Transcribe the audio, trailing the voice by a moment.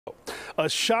A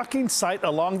shocking sight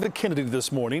along the Kennedy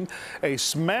this morning, a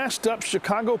smashed up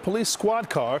Chicago police squad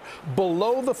car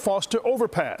below the Foster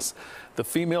Overpass. The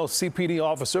female CPD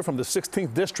officer from the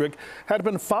 16th district had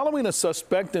been following a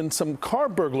suspect in some car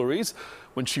burglaries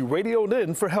when she radioed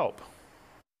in for help.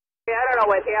 I don't know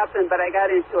what happened, but I got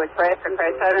into a traffic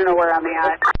crash. I don't know where I'm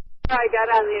at. I got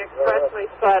on the expressway,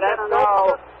 but I don't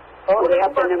know what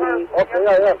happened to me.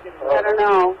 I don't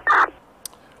know.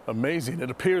 Amazing. It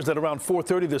appears that around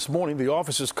 4:30 this morning, the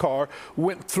officer's car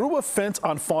went through a fence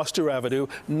on Foster Avenue,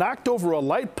 knocked over a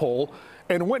light pole,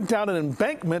 and went down an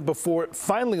embankment before it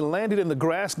finally landed in the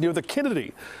grass near the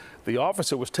Kennedy. The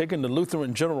officer was taken to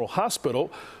Lutheran General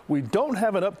Hospital. We don't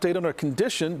have an update on her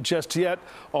condition just yet,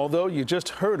 although you just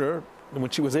heard her when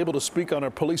she was able to speak on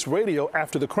her police radio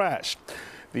after the crash.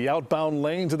 The outbound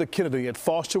lanes of the Kennedy at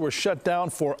Foster were shut down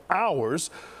for hours,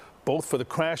 both for the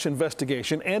crash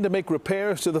investigation and to make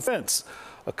repairs to the fence.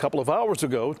 A couple of hours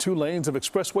ago, 2 lanes of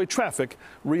expressway traffic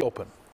reopened.